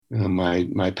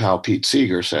My pal Pete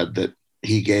Seeger said that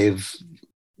he gave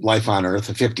life on Earth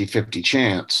a 50-50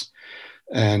 chance.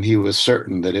 And he was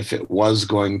certain that if it was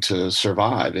going to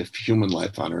survive, if human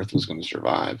life on Earth was going to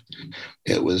survive,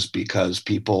 it was because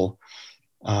people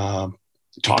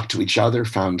talked to each other,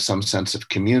 found some sense of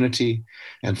community,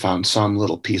 and found some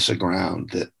little piece of ground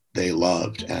that they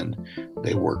loved, and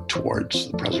they worked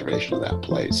towards the preservation of that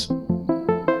place.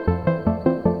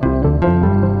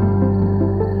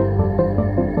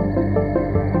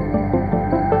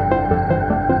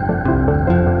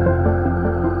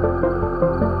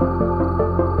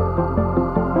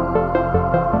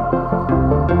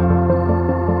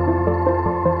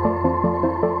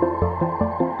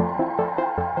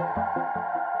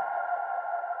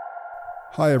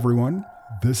 Hi, everyone.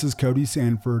 This is Cody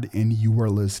Sanford, and you are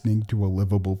listening to a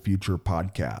Livable Future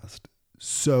podcast.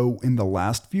 So, in the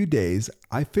last few days,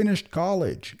 I finished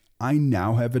college. I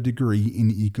now have a degree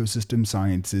in ecosystem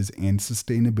sciences and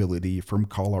sustainability from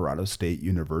Colorado State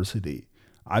University.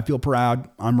 I feel proud,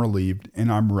 I'm relieved,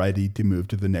 and I'm ready to move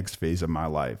to the next phase of my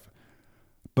life.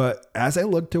 But as I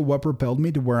look to what propelled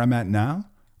me to where I'm at now,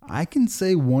 I can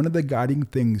say one of the guiding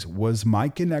things was my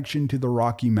connection to the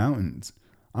Rocky Mountains.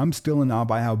 I'm still in awe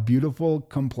by how beautiful,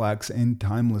 complex, and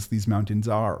timeless these mountains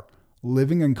are.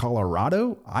 Living in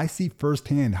Colorado, I see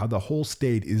firsthand how the whole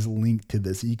state is linked to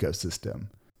this ecosystem.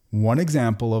 One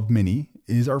example of many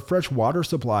is our fresh water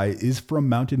supply is from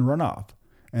mountain runoff.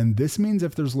 And this means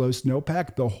if there's low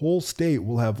snowpack, the whole state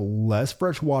will have less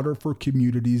fresh water for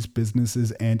communities,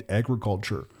 businesses, and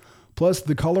agriculture. Plus,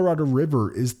 the Colorado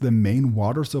River is the main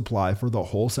water supply for the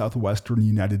whole southwestern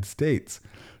United States.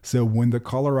 So when the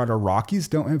Colorado Rockies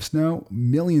don't have snow,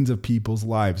 millions of people's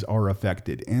lives are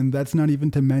affected. And that's not even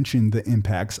to mention the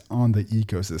impacts on the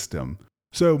ecosystem.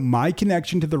 So my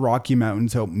connection to the Rocky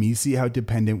Mountains helped me see how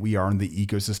dependent we are on the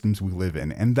ecosystems we live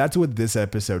in. And that's what this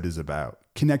episode is about.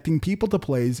 Connecting people to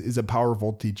place is a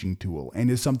powerful teaching tool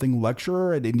and is something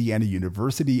lecturer at Indiana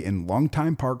University and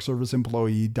longtime Park Service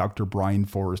employee Dr. Brian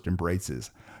Forrest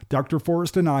embraces. Dr.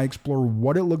 Forrest and I explore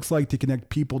what it looks like to connect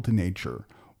people to nature.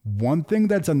 One thing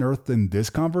that's unearthed in this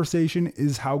conversation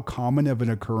is how common of an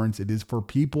occurrence it is for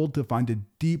people to find a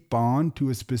deep bond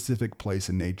to a specific place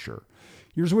in nature.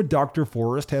 Here's what Dr.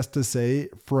 Forrest has to say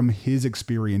from his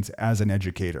experience as an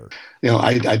educator.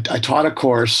 I taught a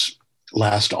course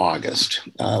last August.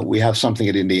 We have something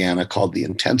at Indiana called the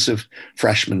Intensive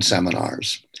Freshman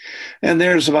Seminars. And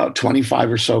there's about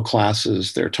 25 or so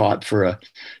classes. They're taught for a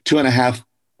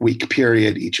 2.5-week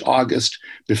period each August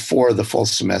before the full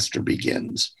semester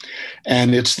begins.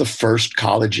 And it's the first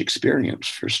college experience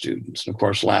for students. And of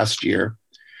course, last year,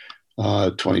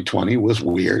 2020 was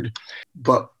weird.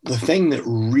 But the thing that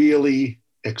really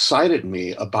excited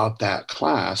me about that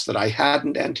class that I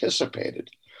hadn't anticipated,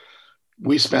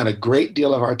 we spent a great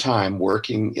deal of our time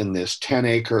working in this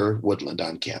 10-acre woodland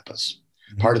on campus,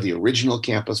 part of the original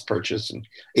campus purchase in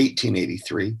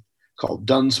 1883 called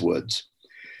Dunn's Woods.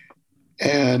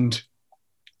 And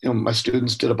my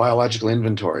students did a biological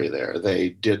inventory there. They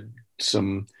did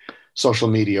some social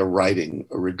media writing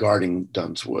regarding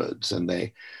Dunn's Woods, and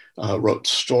they wrote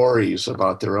stories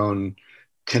about their own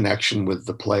connection with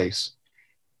the place.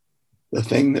 The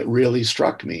thing that really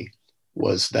struck me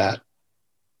was that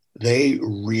they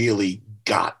really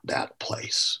got that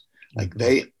place. Like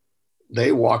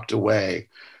they walked away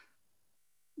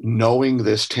knowing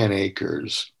this 10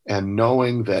 acres and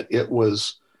knowing that it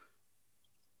was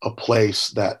a place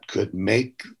that could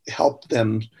help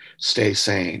them stay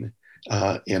sane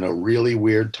in a really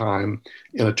weird time,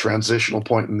 in a transitional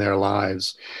point in their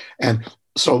lives. And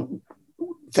so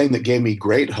the thing that gave me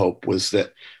great hope was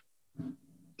that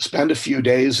spend a few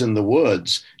days in the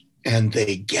woods and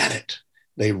they get it.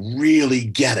 They really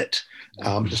get it.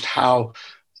 Just how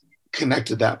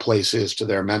connected that place is to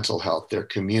their mental health, their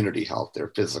community health, their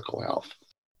physical health.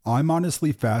 I'm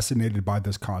honestly fascinated by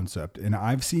this concept, and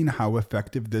I've seen how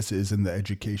effective this is in the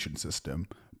education system,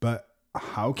 but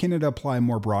how can it apply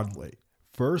more broadly?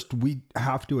 First, we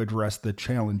have to address the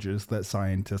challenges that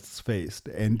scientists faced,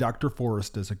 and Dr.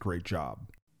 Forrest does a great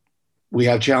job. We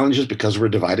have challenges because we're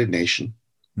a divided nation.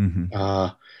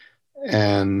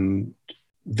 And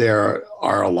there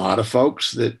are a lot of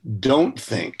folks that don't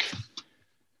think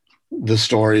the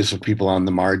stories of people on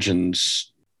the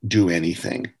margins do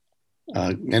anything.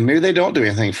 And maybe they don't do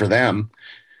anything for them.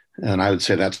 And I would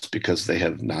say that's because they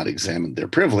have not examined their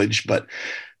privilege, but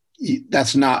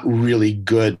that's not really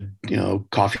good,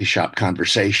 coffee shop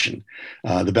conversation.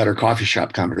 The better coffee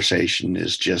shop conversation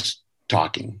is just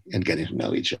talking and getting to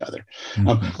know each other.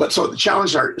 But so the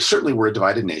challenges are, certainly we're a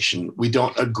divided nation. We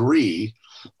don't agree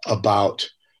about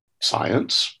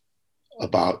science,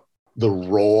 about the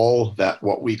role that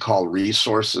what we call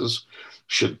resources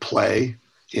should play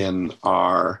in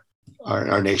our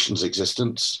nation's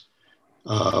existence.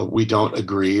 We don't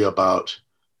agree about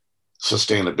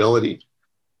sustainability,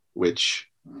 which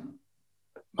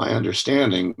my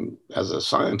understanding as a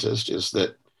scientist is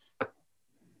that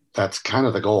that's kind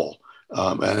of the goal.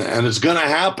 And it's going to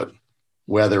happen,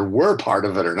 whether we're part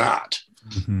of it or not.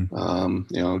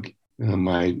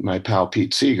 My pal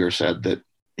Pete Seeger said that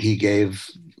he gave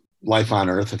life on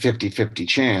Earth a 50-50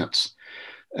 chance.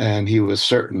 And he was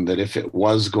certain that if it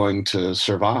was going to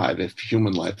survive, if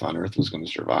human life on Earth was going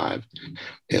to survive,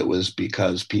 it was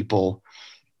because people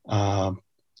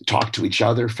talked to each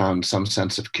other, found some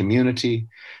sense of community,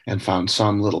 and found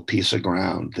some little piece of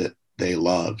ground that they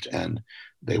loved, and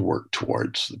they worked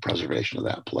towards the preservation of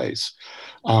that place.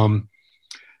 So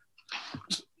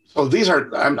these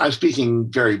are, I'm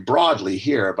speaking very broadly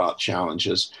here about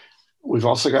challenges. We've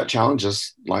also got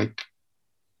challenges like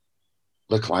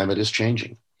the climate is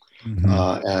changing.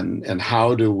 And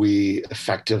how do we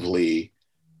effectively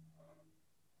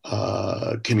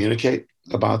communicate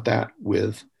about that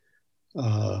with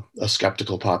a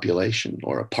skeptical population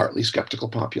or a partly skeptical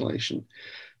population?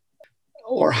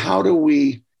 Or how do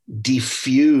we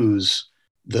diffuse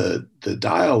the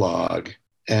dialogue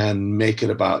and make it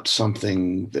about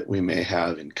something that we may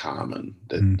have in common,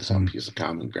 some piece of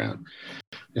common ground?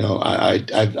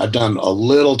 I've done a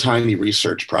little tiny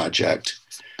research project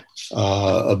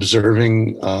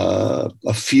observing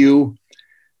a few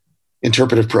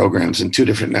interpretive programs in 2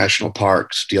 different national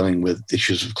parks dealing with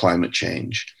issues of climate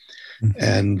change,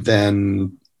 and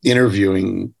then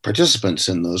interviewing participants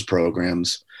in those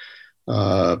programs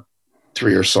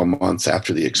 3 or so months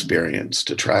after the experience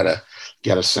to try to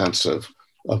get a sense of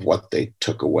what they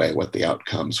took away, what the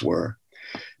outcomes were.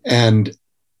 And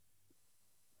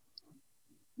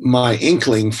my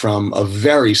inkling from a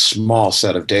very small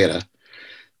set of data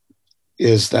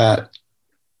is that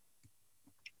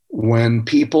when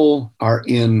people are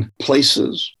in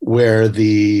places where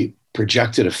the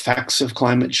projected effects of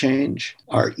climate change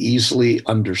are easily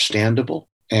understandable,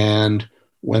 and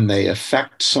when they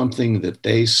affect something that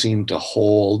they seem to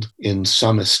hold in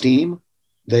some esteem,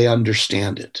 they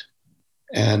understand it.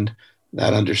 And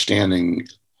that understanding,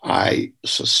 I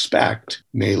suspect,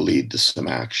 may lead to some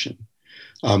action.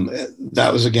 That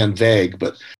was, again, vague,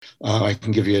 but I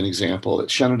can give you an example.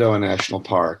 At Shenandoah National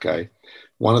Park,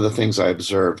 one of the things I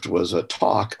observed was a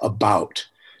talk about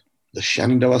the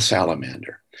Shenandoah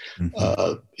salamander,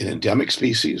 an endemic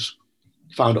species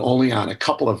found only on a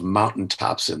couple of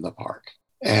mountaintops in the park.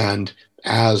 And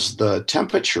as the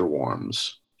temperature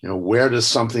warms, where does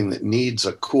something that needs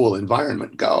a cool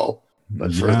environment go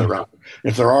but further up?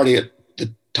 If they're already at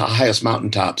the highest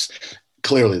mountaintops,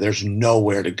 clearly there's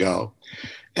nowhere to go.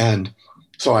 And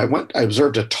so I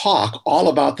observed a talk all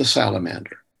about the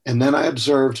salamander. And then I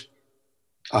observed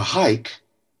a hike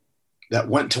that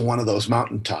went to one of those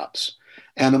mountaintops.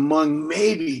 And among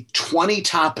maybe 20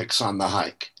 topics on the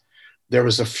hike, there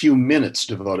was a few minutes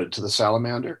devoted to the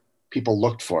salamander. People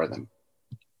looked for them,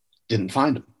 didn't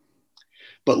find them.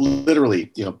 But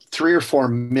literally, 3 or 4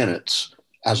 minutes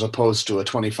as opposed to a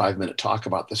 25-minute talk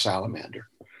about the salamander.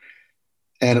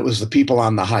 And it was the people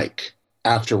on the hike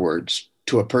afterwards,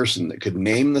 to a person that could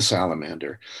name the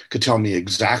salamander, could tell me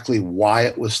exactly why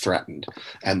it was threatened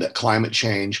and that climate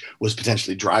change was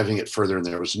potentially driving it further and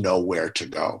there was nowhere to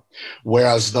go.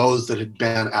 Whereas those that had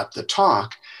been at the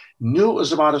talk knew it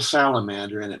was about a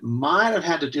salamander and it might have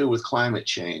had to do with climate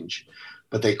change,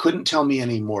 but they couldn't tell me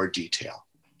any more detail.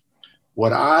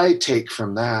 What I take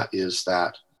from that is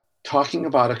that talking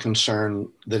about a concern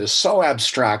that is so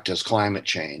abstract as climate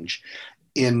change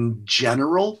in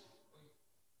general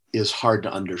is hard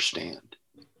to understand.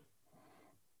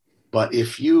 But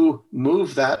if you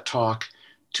move that talk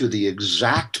to the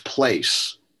exact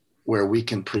place where we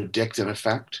can predict an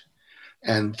effect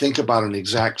and think about an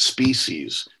exact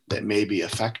species that may be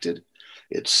affected,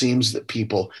 it seems that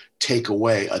people take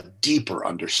away a deeper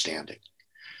understanding.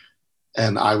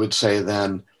 And I would say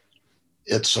then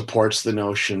it supports the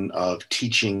notion of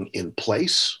teaching in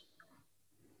place,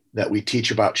 that we teach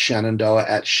about Shenandoah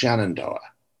at Shenandoah,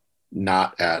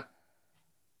 not at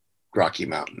Rocky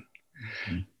Mountain.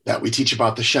 That we teach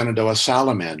about the Shenandoah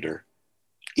salamander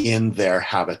in their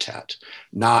habitat,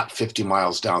 not 50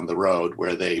 miles down the road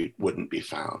where they wouldn't be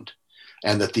found.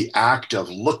 And that the act of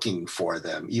looking for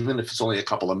them, even if it's only a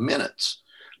couple of minutes,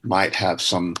 might have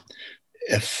some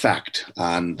effect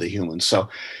on the humans. So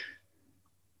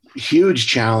huge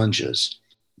challenges,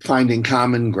 finding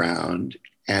common ground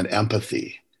and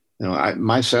empathy.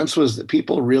 My sense was that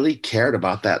people really cared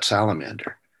about that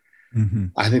salamander. Mm-hmm.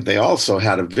 I think they also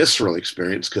had a visceral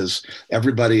experience because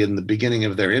everybody in the beginning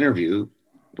of their interview,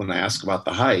 when I asked about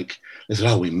the hike, they said,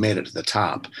 "Oh, we made it to the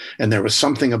top." And there was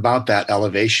something about that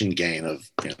elevation gain of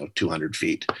 200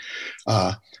 feet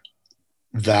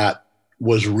that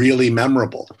was really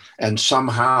memorable. And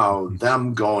somehow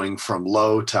them going from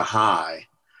low to high,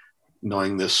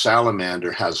 knowing this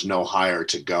salamander has no higher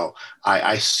to go,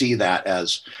 I see that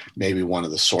as maybe one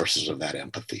of the sources of that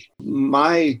empathy.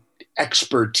 My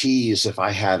expertise, if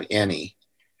I have any,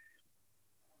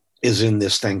 is in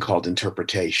this thing called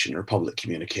interpretation or public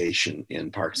communication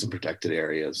in parks and protected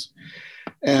areas.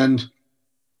 And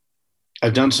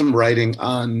I've done some writing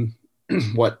on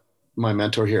what my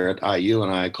mentor here at IU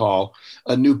and I call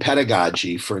a new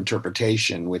pedagogy for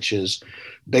interpretation, which is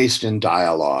based in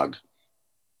dialogue.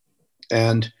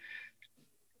 And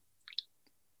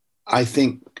I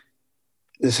think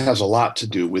this has a lot to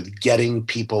do with getting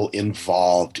people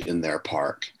involved in their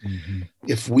park. Mm-hmm.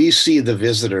 If we see the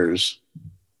visitors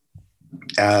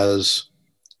as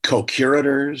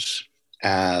co-curators,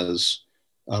 as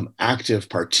active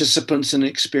participants in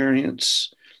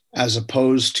experience, as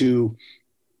opposed to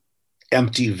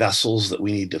empty vessels that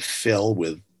we need to fill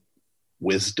with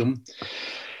wisdom,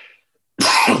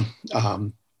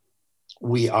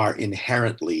 we are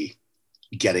inherently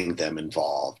getting them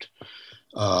involved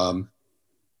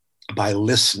by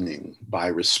listening, by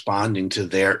responding to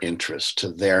their interest, to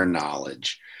their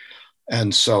knowledge.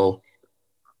 And so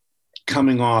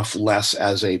coming off less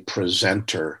as a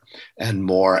presenter and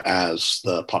more as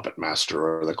the puppet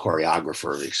master or the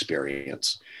choreographer of the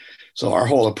experience. So our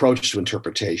whole approach to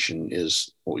interpretation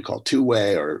is what we call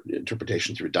two-way or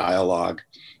interpretation through dialogue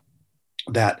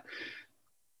that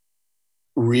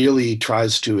really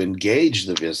tries to engage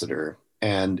the visitor,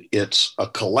 and it's a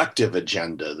collective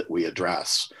agenda that we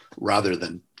address rather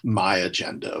than my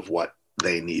agenda of what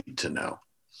they need to know.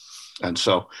 And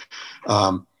so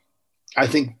I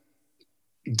think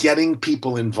getting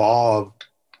people involved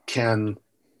can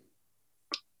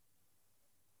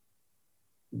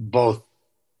both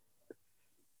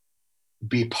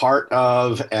be part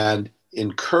of and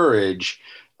encourage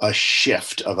a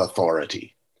shift of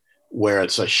authority where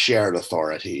it's a shared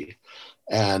authority.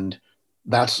 And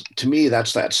that's, to me,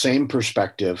 that's that same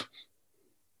perspective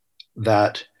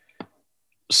that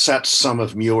sets some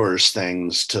of Muir's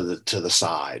things to the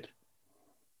side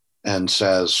and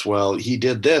says, well, he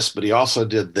did this, but he also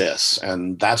did this,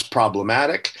 and that's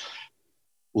problematic.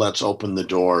 Let's open the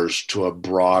doors to a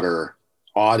broader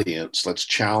audience. Let's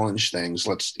challenge things.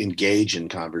 Let's engage in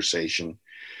conversation.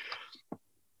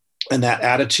 And that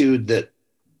attitude that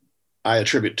I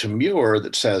attribute to Muir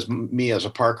that says, me as a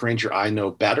park ranger, I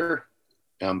know better.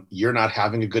 You're not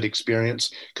having a good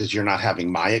experience because you're not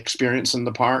having my experience in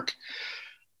the park,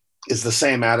 is the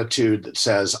same attitude that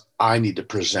says, I need to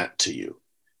present to you.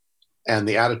 And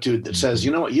the attitude that says,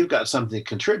 you know what, you've got something to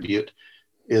contribute,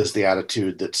 is the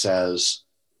attitude that says,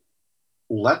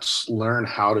 let's learn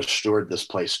how to steward this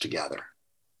place together.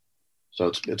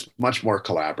 So it's much more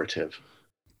collaborative.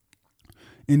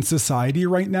 In society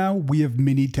right now, we have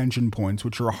many tension points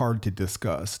which are hard to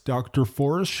discuss. Dr.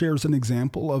 Forrest shares an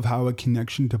example of how a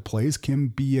connection to place can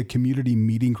be a community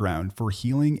meeting ground for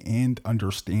healing and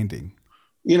understanding.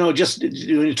 Just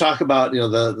when you talk about,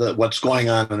 the what's going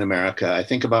on in America, I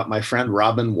think about my friend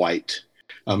Robin White.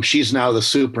 She's now the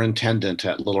superintendent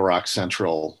at Little Rock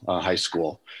Central High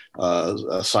School,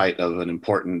 a site of an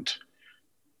important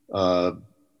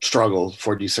struggle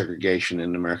for desegregation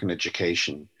in American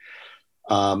education.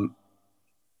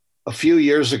 A few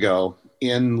years ago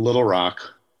in Little Rock,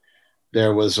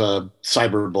 there was a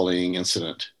cyberbullying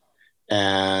incident,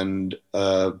 and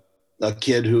a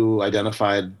kid who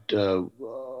identified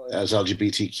as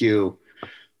LGBTQ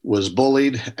was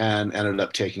bullied and ended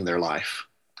up taking their life.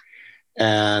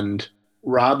 And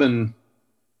Robin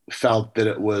felt that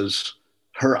it was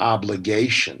her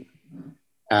obligation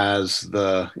as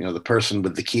the person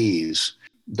with the keys,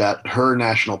 that her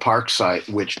national park site,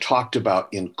 which talked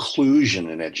about inclusion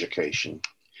in education,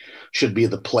 should be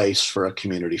the place for a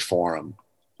community forum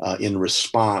in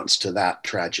response to that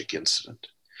tragic incident,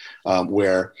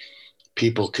 where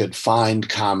people could find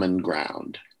common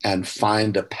ground and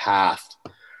find a path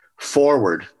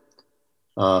forward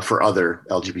for other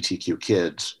LGBTQ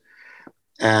kids.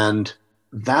 And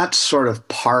that's sort of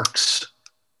parks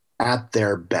at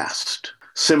their best.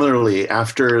 Similarly,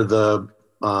 after the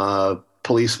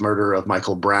police murder of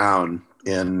Michael Brown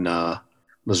in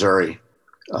Missouri,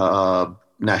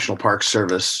 National Park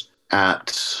Service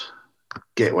at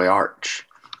Gateway Arch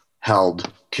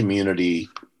held community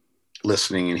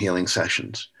listening and healing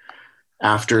sessions.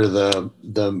 After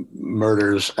the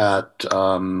murders at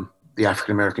the the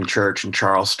African American Church in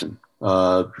Charleston,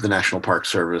 the National Park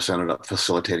Service ended up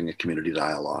facilitating a community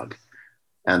dialogue.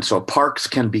 And so parks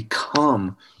can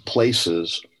become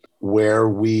places where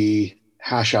we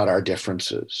hash out our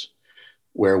differences,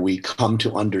 where we come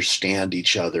to understand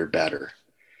each other better.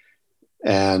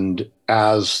 And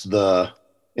as the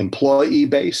employee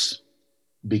base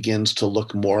begins to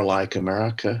look more like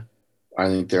America, I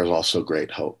think there's also great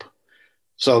hope.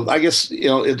 So I guess,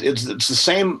 it's the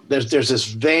same. There's this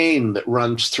vein that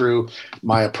runs through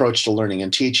my approach to learning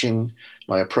and teaching,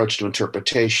 my approach to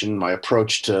interpretation, my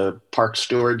approach to park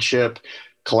stewardship,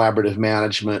 collaborative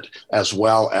management, as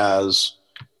well as,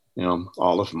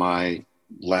 all of my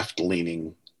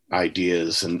left-leaning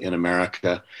ideas in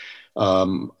America.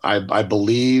 I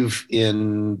believe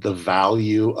in the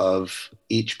value of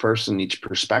each person, each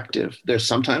perspective. There's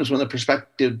sometimes when the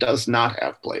perspective does not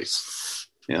have place,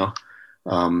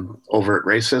 overt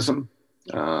racism.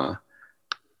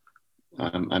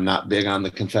 I'm not big on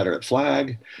the Confederate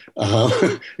flag.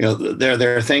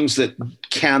 There are things that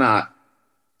cannot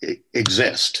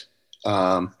exist.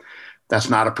 That's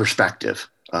not a perspective.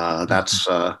 That's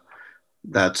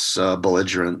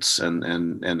belligerence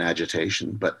and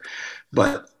agitation.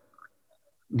 But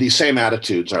these same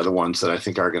attitudes are the ones that I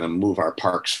think are going to move our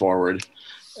parks forward.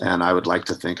 And I would like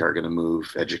to think are going to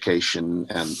move education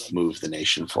and move the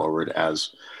nation forward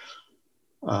as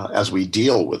we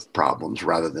deal with problems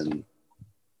rather than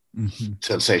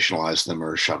sensationalize them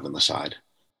or shove them aside.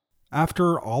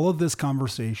 After all of this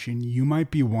conversation, you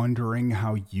might be wondering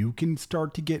how you can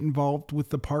start to get involved with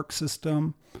the park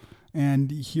system.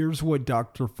 And here's what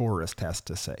Dr. Forrest has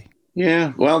to say.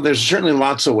 Yeah, well, there's certainly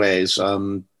lots of ways.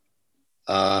 There's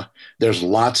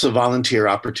lots of volunteer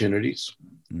opportunities.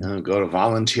 Go to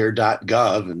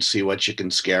volunteer.gov and see what you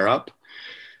can scare up.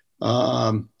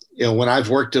 When I've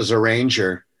worked as a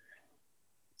ranger,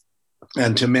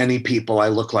 and to many people, I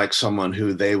look like someone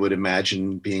who they would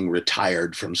imagine being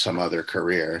retired from some other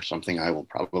career, something I will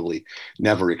probably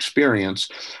never experience.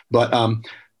 But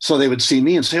so they would see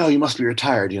me and say, "Oh, you must be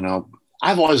retired.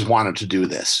 I've always wanted to do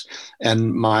this."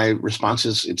 And my response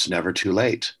is, it's never too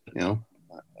late.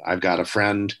 I've got a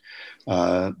friend,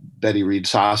 Betty Reed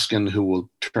Soskin, who will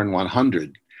turn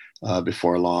 100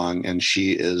 before long, and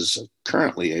she is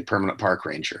currently a permanent park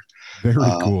ranger. Very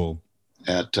cool.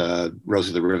 At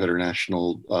Rosie the Riveter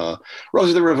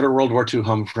World War II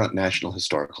Homefront National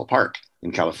Historical Park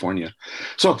in California.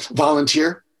 So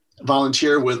volunteer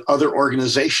with other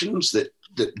organizations that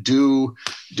do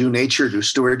nature, do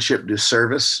stewardship, do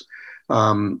service.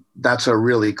 That's a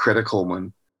really critical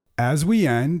one. As we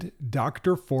end,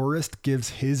 Dr. Forrest gives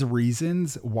his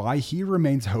reasons why he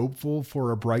remains hopeful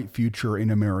for a bright future in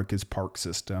America's park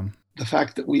system. The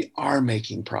fact that we are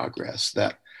making progress,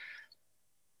 that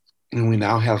we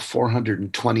now have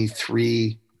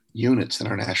 423 units in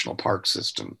our national park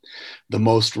system. The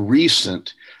most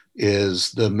recent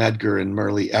is the Medgar and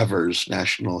Myrlie Evers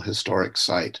National Historic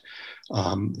Site,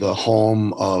 the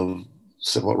home of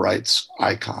civil rights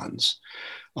icons.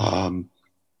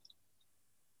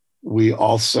 We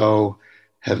also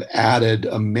have added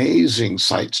amazing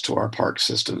sites to our park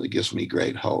system that gives me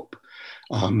great hope.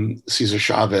 Cesar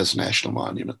Chavez National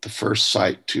Monument, the first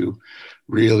site to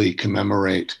really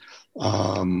commemorate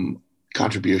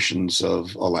contributions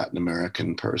of a Latin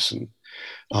American person.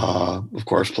 Of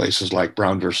course, places like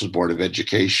Brown versus Board of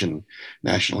Education,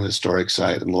 National Historic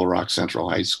Site, and Little Rock Central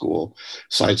High School,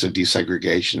 sites of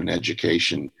desegregation and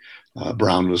education.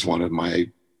 Brown was one of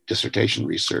my dissertation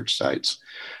research sites.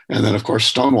 And then, of course,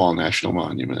 Stonewall National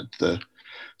Monument, the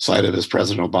site of, as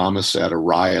President Obama said, a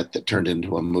riot that turned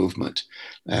into a movement,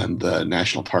 and the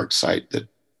national park site that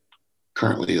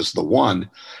currently is the one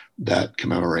that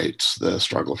commemorates the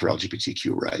struggle for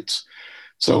LGBTQ rights.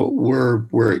 So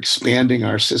we're expanding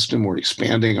our system. We're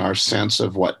expanding our sense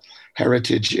of what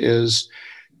heritage is.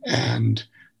 And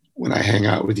when I hang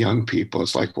out with young people,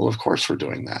 it's like, well, of course we're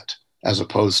doing that, as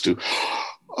opposed to,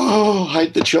 oh,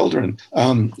 hide the children.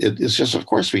 It's just, of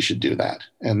course we should do that.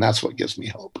 And that's what gives me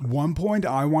hope. One point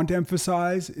I want to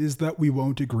emphasize is that we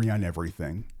won't agree on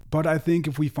everything. But I think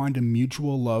if we find a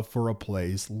mutual love for a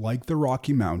place like the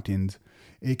Rocky Mountains,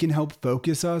 it can help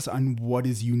focus us on what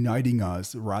is uniting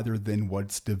us rather than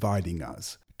what's dividing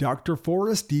us. Dr.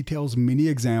 Forrest details many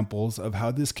examples of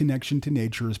how this connection to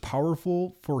nature is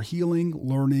powerful for healing,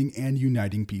 learning, and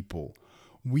uniting people.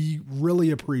 We really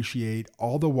appreciate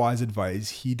all the wise advice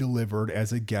he delivered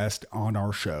as a guest on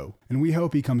our show, and we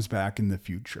hope he comes back in the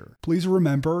future. Please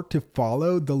remember to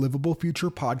follow the Livable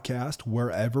Future podcast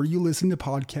wherever you listen to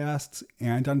podcasts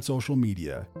and on social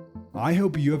media. I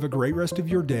hope you have a great rest of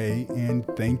your day, and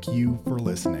thank you for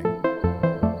listening.